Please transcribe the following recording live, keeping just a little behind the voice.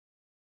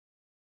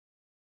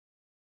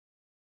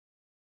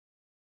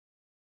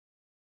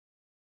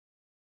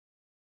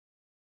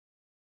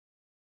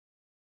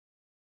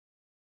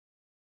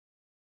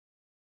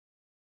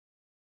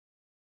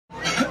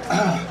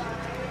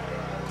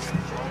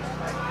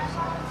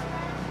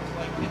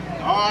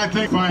Oh, I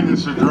think find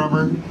us a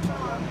drummer.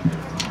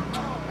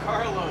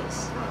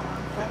 Carlos.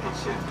 Fucking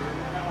shit, dude.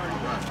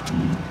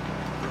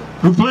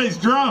 Who plays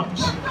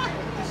drums?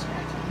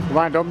 Come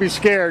on, don't be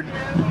scared.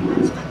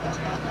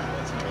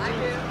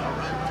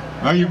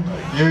 Well, you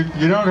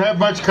don't have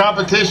much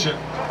competition.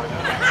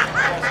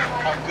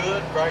 I'm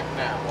good right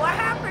now. What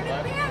happened to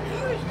Ben? He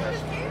was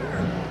just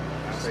here.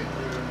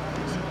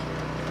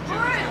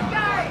 Alright,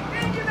 guys,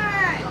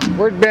 Benjamin!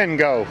 Where'd Ben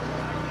go?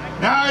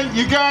 Now,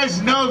 you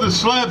guys know the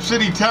Slab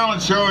City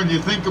Talent Show, and you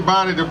think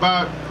about it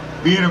about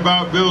being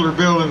about Builder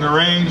Bill in the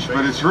range,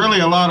 but it's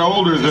really a lot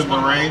older than the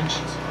range.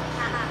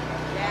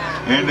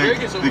 And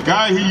the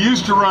guy who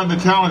used to run the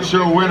talent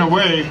show went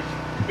away.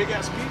 Big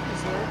ass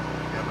speakers there.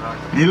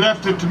 He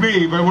left it to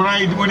me, but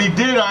when he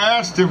did, I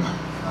asked him,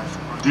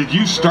 "Did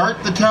you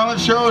start the talent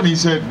show?" And he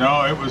said,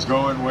 "No, it was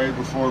going way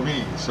before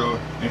me." So,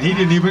 and he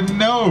didn't even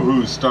know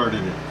who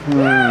started it.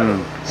 Wow.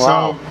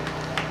 So,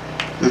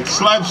 the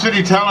Slab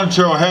City Talent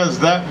Show has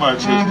that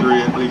much history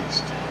at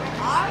least.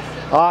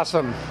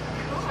 Awesome.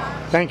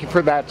 Thank you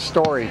for that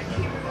story.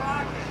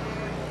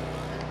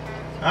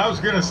 I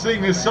was going to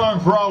sing this song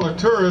for all the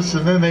tourists,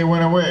 and then they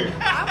went away,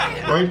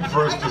 waiting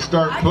for us to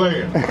start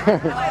playing.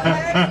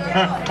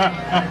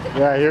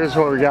 Yeah, here's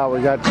what we got.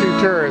 We got 2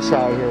 tourists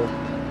out here.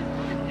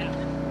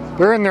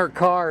 They're in their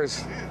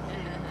cars,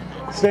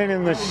 staying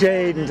in the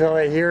shade until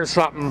they hear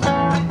something.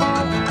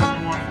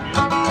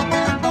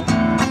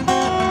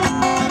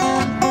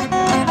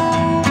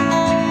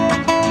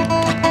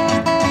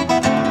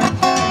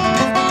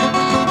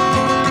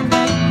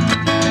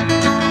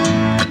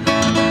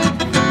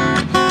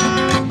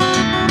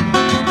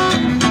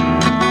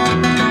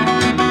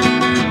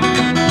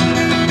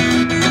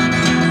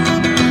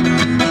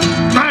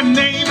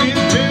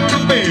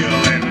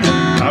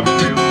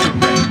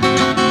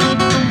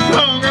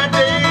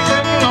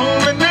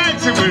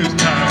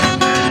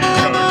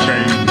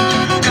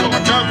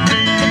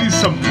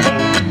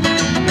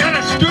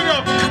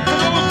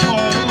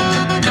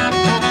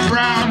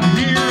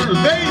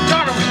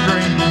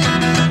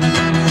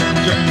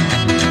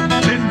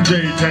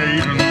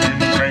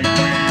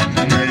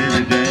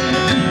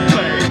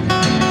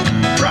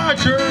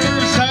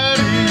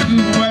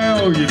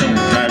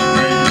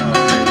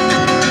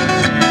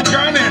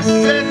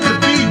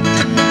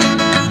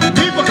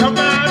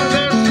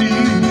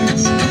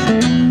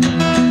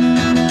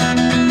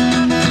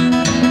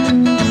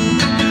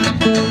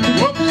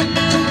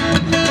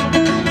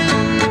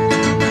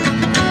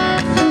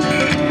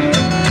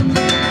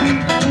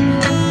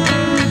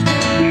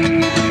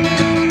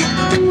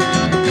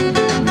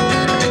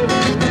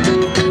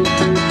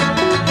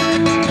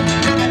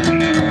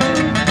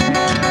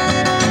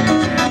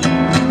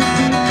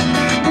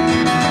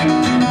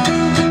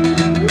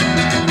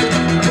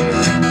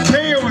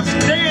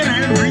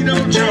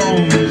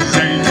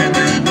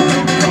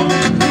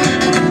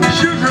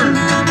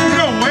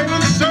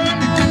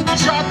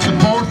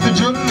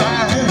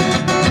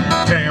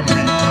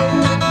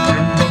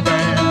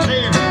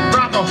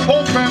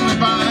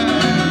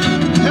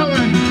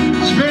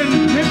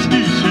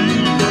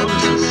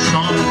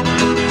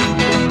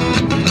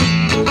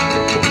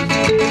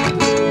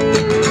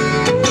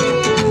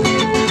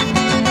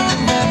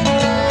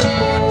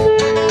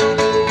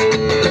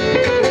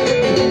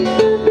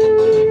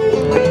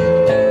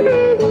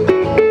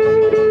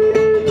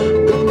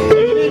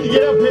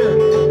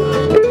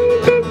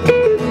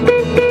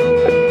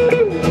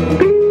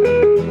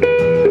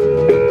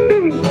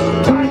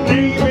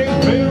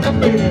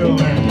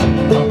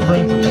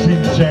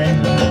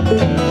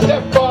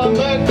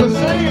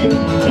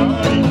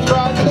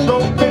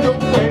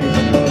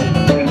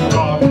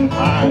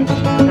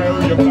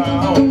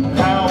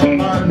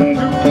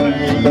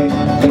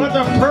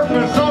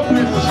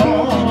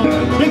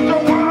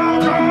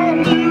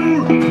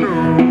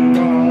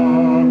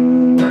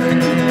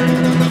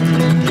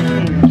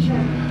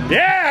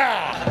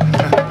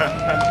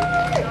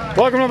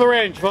 Welcome to the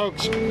range,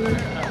 folks, to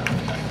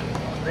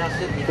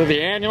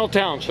the annual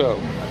town show.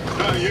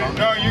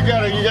 No, you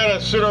gotta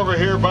sit over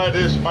here by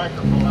this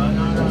microphone.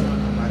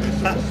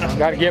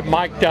 Gotta get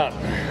mic'd up.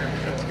 We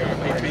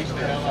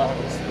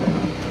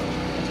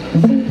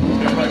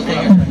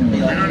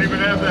don't even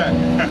have that.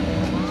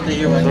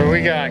 So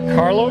we got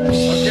Carlos.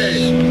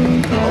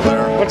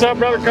 Okay. What's up,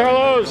 brother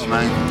Carlos?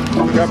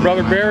 We got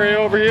brother Barry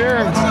over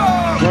here.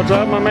 What's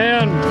up, my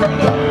man?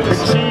 Good to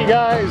see you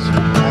guys.